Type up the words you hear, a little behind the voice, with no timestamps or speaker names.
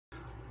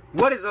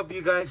What is up,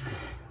 you guys?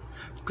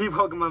 Peep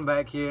Pokemon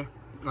back here.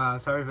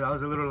 Sorry if that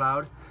was a little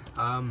loud.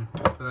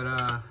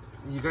 But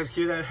you guys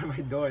hear that at my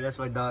door? That's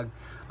my dog.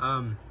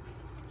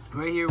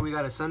 Right here we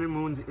got a Sun and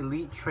Moon's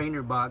Elite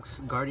Trainer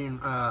box,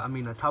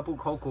 a Tapu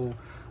Koko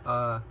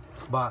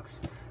box.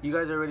 You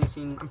guys already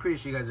seen, I'm pretty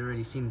sure you guys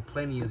already seen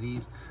plenty of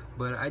these,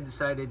 but I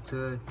decided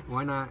to,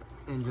 why not,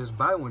 and just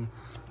buy one.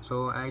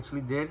 So I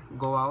actually did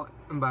go out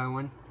and buy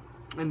one.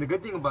 And the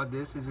good thing about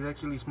this is it's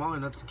actually small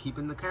enough to keep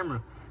in the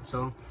camera.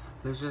 So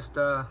let's just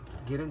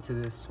get into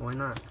this. Why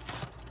not?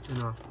 You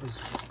know, it's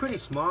pretty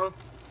small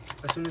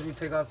as soon as you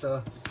take off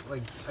the,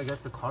 like, I guess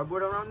the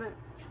cardboard around it.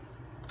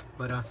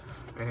 But right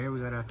here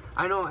we got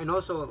I know, and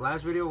also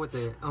last video with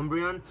the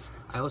Umbreon,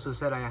 I also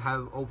said I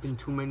have opened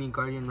too many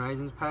Guardian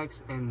Rising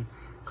packs, and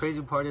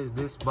crazy part is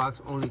this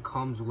box only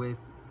comes with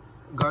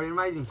Guardian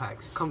Rising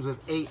packs. Comes with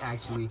 8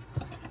 actually,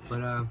 but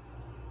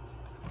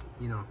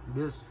you know,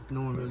 this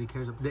no one really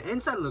cares. The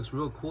inside looks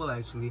real cool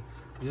actually.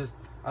 Just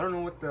I don't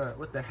know what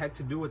the heck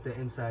to do with the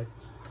inside.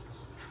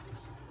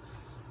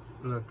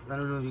 Look, I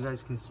don't know if you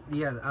guys can see.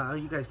 Yeah,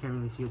 you guys can't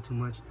really see it too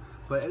much,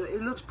 but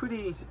it looks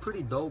pretty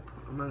dope.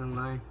 I'm not gonna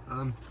lie.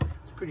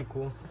 It's pretty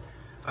cool.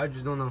 I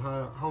just don't know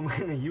how I'm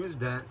gonna use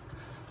that.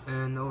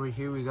 And over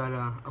here we got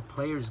a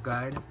player's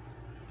guide.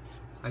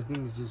 I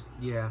think it's just,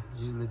 yeah,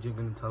 it's just legit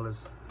gonna tell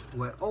us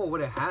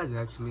what it has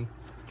actually.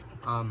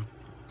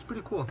 It's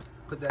pretty cool.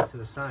 Put that to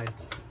the side.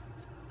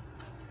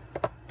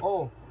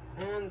 Oh,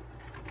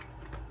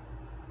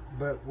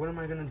 but what am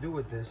I gonna do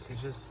with this?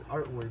 It's just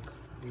artwork,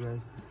 you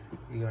guys.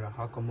 You got a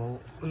Hakamo.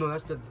 No,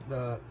 that's the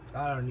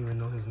I don't even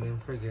know his name.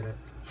 Forget it.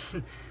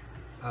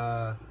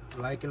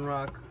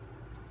 Lycanroc,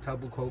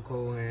 Tapu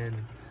Koko, and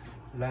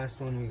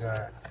last one we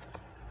got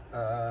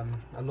a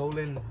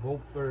Alolan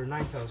or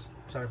Ninetales.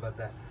 Sorry about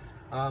that.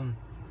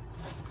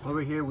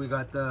 Over here we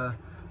got the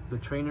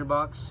trainer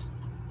box,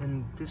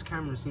 and this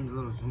camera seems a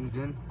little zoomed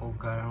in. Oh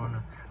god,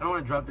 I don't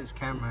wanna drop this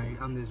camera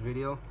on this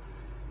video,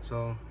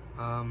 so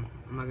I'm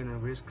not gonna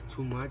risk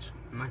too much.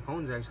 My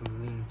phone's actually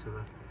leaning to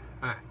the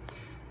alright.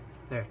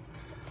 There.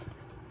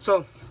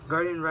 So,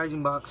 Guardian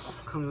Rising box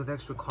comes with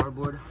extra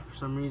cardboard for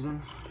some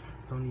reason.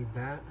 Don't need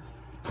that.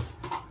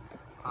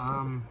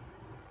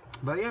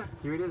 But yeah,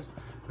 here it is.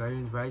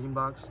 Guardian's Rising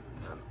box.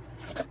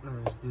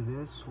 Let's do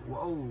this.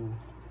 Whoa.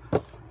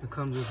 It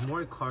comes with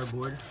more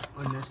cardboard,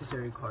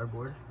 unnecessary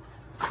cardboard.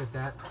 Look at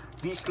that.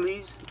 These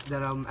sleeves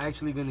that I'm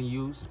actually gonna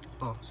use.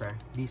 Oh, sorry.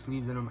 These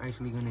sleeves that I'm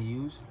actually gonna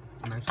use.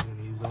 I'm actually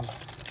gonna use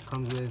those.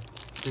 Comes with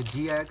the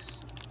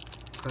GX,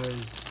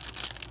 cause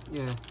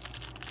yeah.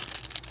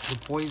 The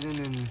poison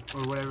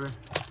or whatever,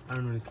 I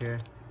don't really care.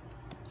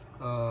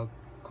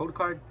 Code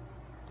card,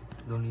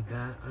 don't need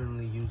that. I don't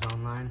really use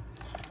online.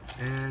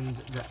 And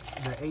the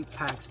 8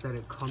 packs that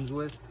it comes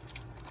with.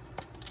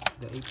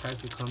 The 8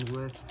 packs it comes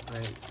with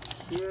right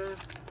here.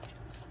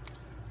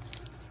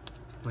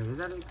 Wait, is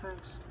that 8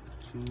 packs?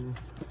 2.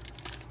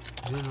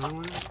 Is there another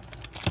one?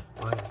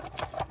 Oh yeah.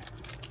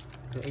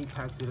 The 8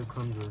 packs that it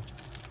comes with.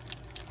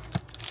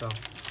 So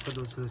put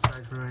those to the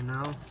side for right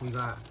now. We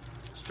got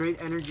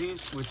straight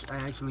energies, which I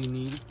actually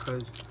need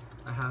because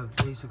I have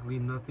basically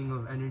nothing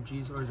of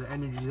energies, or the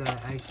energies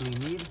that I actually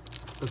need.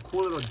 The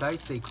cool little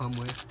dice they come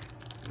with,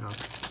 you know.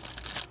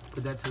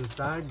 Put that to the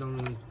side. I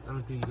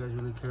don't think you guys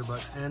really care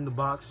about. And the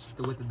box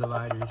with the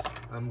dividers.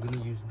 I'm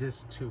gonna use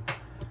this too.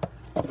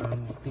 I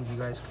don't think you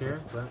guys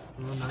care, but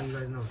well, now you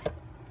guys know.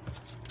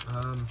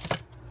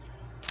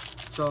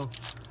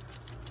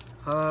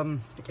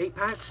 8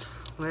 packs.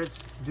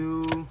 Let's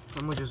do. I'm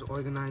gonna just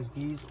organize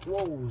these.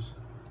 Whoa.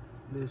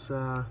 This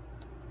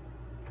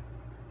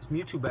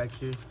Mewtwo back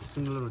here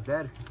seems a little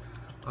dead.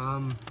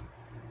 Oh,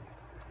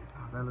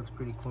 that looks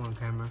pretty cool on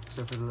camera,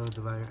 except for the little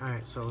divider. All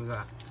right, so we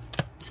got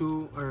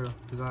two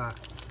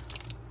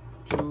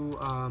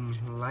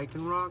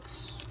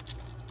Lycanrocs.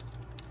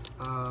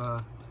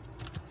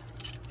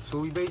 So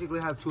we basically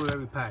have 2 of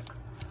every pack.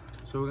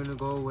 So we're gonna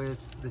go with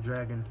the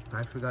dragon.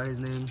 I forgot his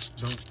name.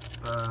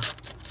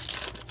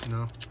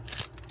 No.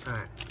 All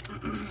right,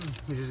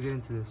 let's just get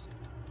into this.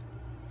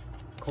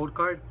 Code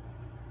card.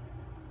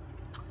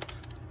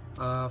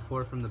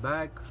 4 from the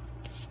back,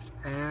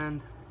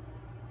 and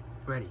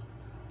ready.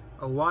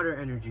 A water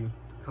energy.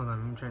 Hold on,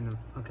 I'm trying to.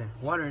 Okay,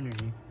 water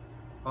energy.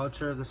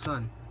 Altar of the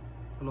Sun.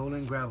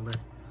 Alolan Graveler.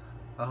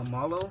 A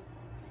Hamalo.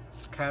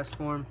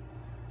 Castform.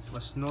 A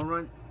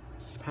Snorunt.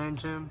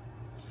 Pancham.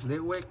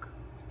 Litwick.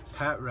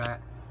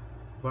 Patrat.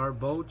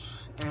 Barboach.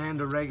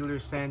 And a regular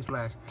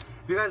Sandslash.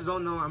 If you guys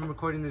don't know, I'm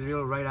recording this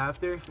video right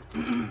after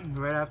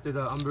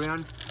the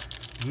Umbreon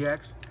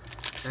GX,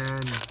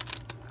 and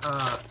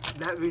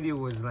that video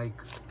was like,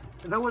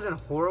 that wasn't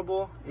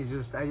horrible. It's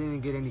just I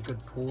didn't get any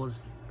good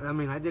pulls. I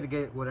mean, I did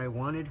get what I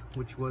wanted,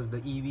 which was the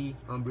Eevee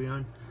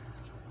Umbreon.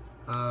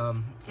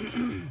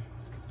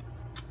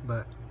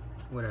 But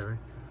whatever.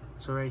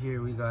 So right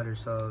here we got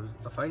ourselves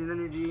a Fighting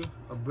Energy,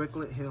 a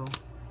Bricklet Hill,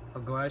 a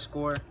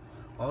Gliscor,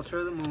 Ultra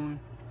of the Moon,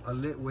 a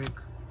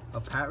Litwick,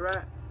 a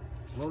Patrat,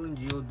 Alolan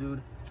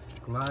Geodude,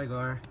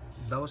 Gligar,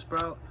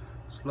 Bellsprout,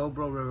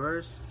 Slowbro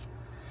Reverse,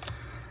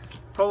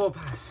 Promo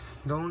pass.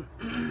 Don't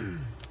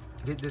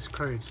get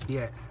discouraged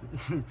yet.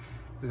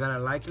 We got a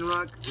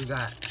Lycanroc. We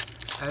got,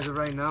 as of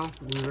right now,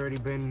 we've already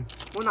been,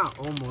 well, not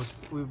almost.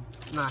 We've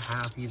not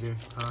half either.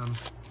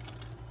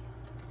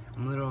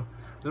 I'm a little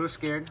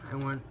scared. I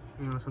want,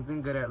 you know,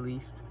 something good at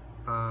least.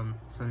 Sun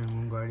and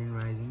Moon, Guardian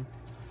Rising.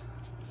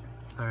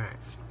 All right,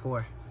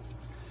 4.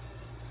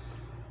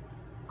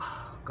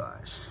 Oh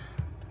gosh.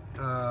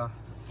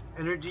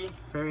 Energy,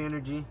 Fairy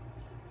Energy,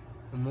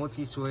 a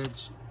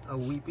multi-switch, a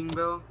Weeping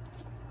Bell,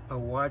 a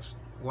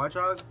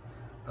Watchog,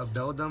 a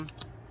Beldum,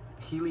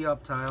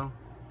 Helioptile,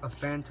 a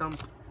Phantom,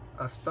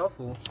 a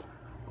Stuffle,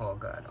 oh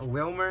god, a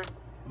Wilmer,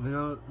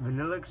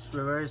 Vanillix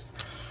Reverse,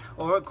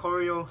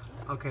 Oricorio.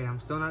 Okay, I'm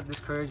still not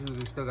discouraged.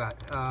 We still got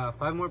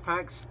 5 more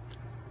packs.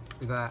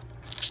 We got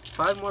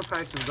 5 more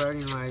packs of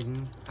Guardian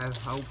Rising.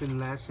 I've opened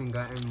less and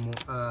gotten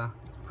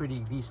pretty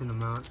decent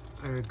amount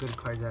or good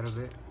cards out of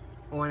it.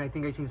 Oh, and I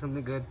think I seen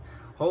something good.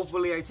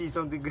 Hopefully I see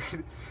something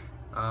good.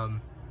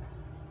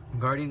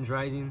 Guardians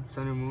Rising,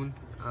 Sun and Moon,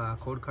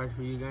 code card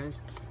for you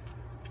guys.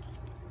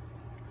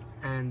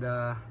 And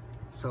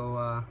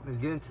so let's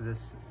get into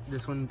this.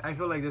 This one, I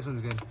feel like this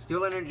one's good.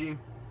 Steel Energy,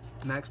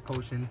 Max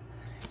Potion,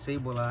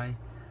 Sableye,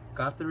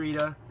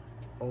 Gothorita,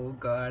 oh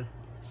god,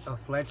 a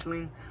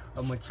Fletchling,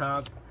 a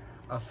Machop,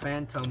 a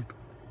Phantom,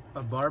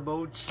 a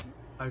Barboach,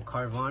 a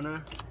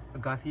Carvana, a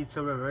Gothita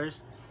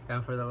Reverse,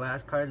 and for the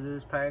last card of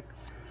this pack,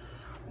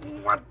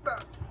 what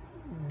the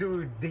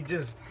dude,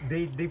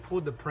 they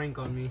pulled the prank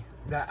on me.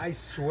 That I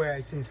swear I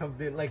seen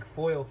something like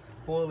foil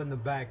in the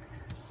back,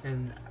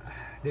 and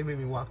they made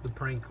me walk the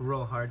prank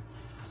real hard.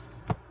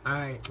 All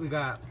right, we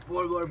got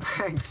 4 more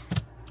packs.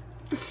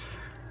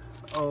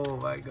 Oh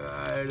my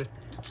god.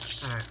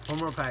 All right, 4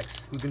 more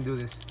packs. We can do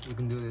this. We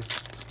can do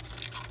this.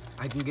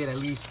 I can get at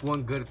least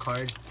 1 good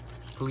card,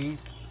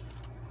 please.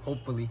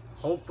 Hopefully.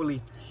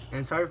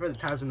 And sorry for the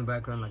taps in the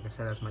background. Like I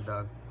said, that's my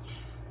dog.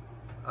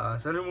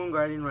 Sun and Moon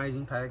Guardian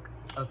Rising pack,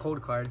 a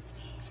code card,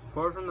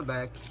 4 from the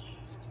back.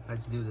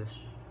 Let's do this.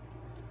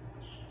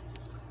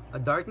 A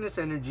Darkness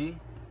Energy,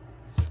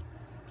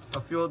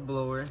 a Field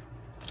Blower,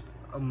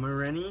 a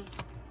Mareanie,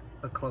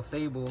 a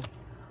Clefable,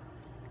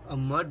 a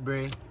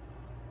Mudbray,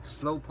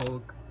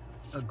 Slowpoke,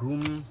 a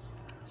Goomy,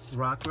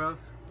 Rockruff,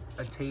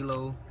 a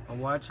Tailo, a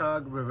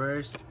Watchog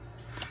Reverse,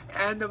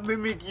 and a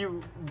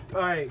Mimikyu.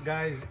 Alright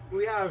guys,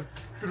 we have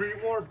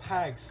 3 more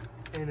packs,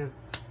 and if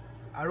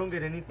I don't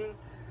get anything,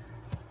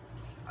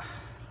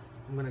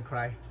 I'm gonna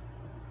cry.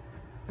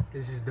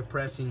 This is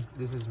depressing.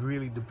 This is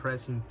really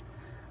depressing.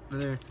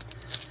 Another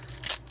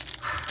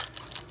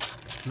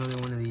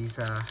one of these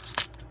alright.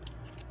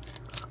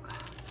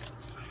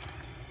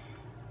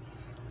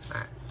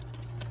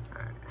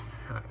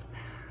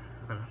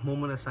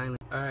 Moment of silence.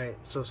 Alright,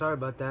 so sorry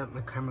about that.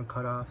 My camera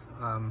cut off.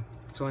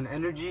 So an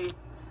Energy,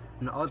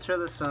 an Ultra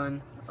the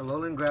Sun, a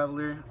Alolan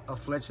Graveler, a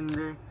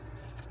Fletchinder,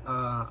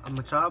 a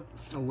Machop,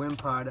 a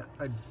Wimpod,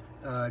 a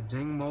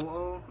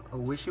Jangmo-O, a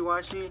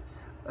Wishiwashi,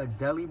 a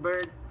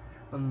Delibird,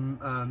 a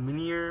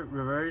Minior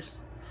Reverse,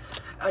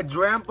 a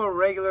Drampa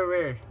regular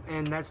rare,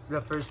 and that's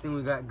the first thing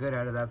we got good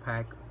out of that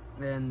pack.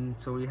 And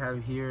so we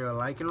have here a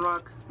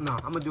Lycanroc. No,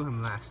 I'm gonna do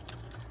him last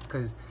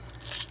because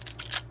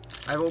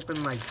I've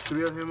opened like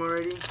 3 of him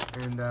already,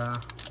 and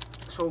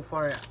so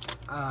far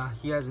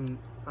he hasn't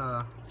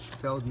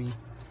failed me.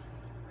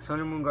 Sun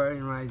and Moon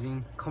Guardian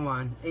Rising, come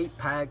on, 8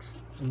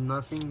 packs,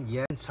 nothing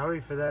yet. Sorry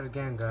for that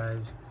again,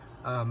 guys.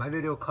 My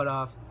video cut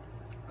off.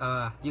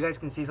 You guys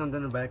can see something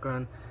in the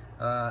background.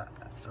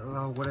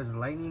 What is it,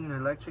 lightning or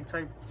electric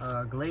type?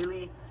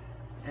 Glalie,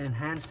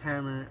 Enhanced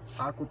Hammer,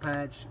 Aqua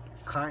Patch,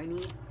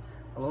 Cottony,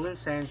 a Alolan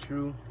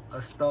Sandshrew,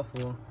 a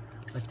Stuffle,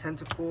 a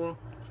Tentacool,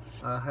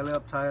 a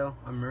Helioptile,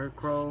 a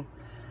Murkrow.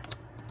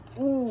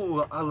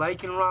 Ooh, a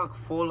Lycanroc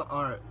full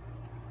art.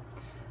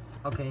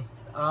 Okay,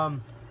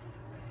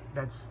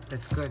 that's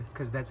good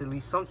because that's at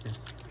least something.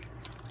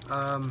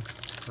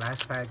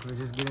 Last pack. Let's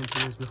just get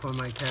into this before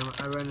my camera.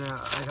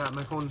 I got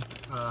my phone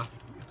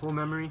full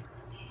memory.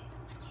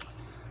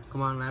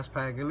 Come on, last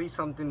pack. At least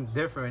something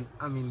different.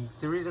 I mean,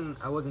 the reason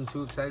I wasn't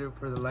too excited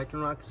for the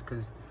Lycanroc is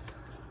because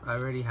I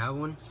already have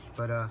one.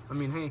 But I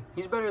mean, hey,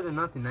 he's better than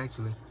nothing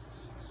actually.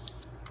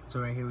 So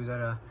right here we got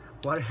a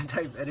Water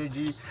type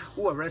Energy.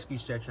 Ooh, a Rescue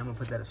Stretcher. I'm gonna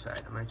put that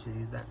aside. I might actually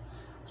use that.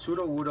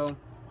 Sudowoodo,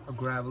 a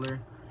Graveler,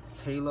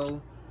 Tailo,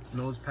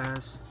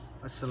 Nosepass,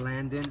 a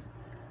Salandit,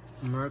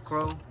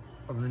 Murkrow,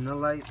 a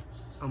Vanillite,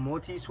 a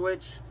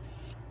Multi-Switch,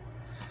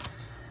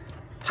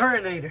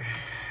 Turtonator.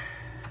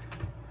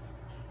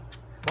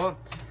 Well,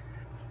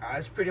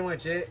 that's pretty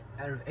much it.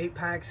 Out of 8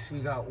 packs, we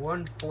got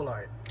 1 full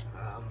art.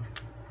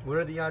 What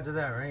are the odds of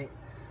that, right?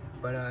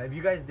 But if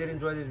you guys did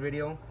enjoy this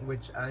video,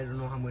 which I don't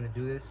know how I'm going to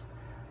do this,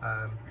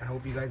 I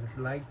hope you guys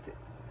liked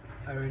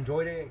or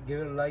enjoyed it.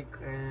 Give it a like,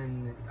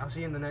 and I'll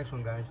see you in the next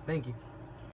one, guys. Thank you.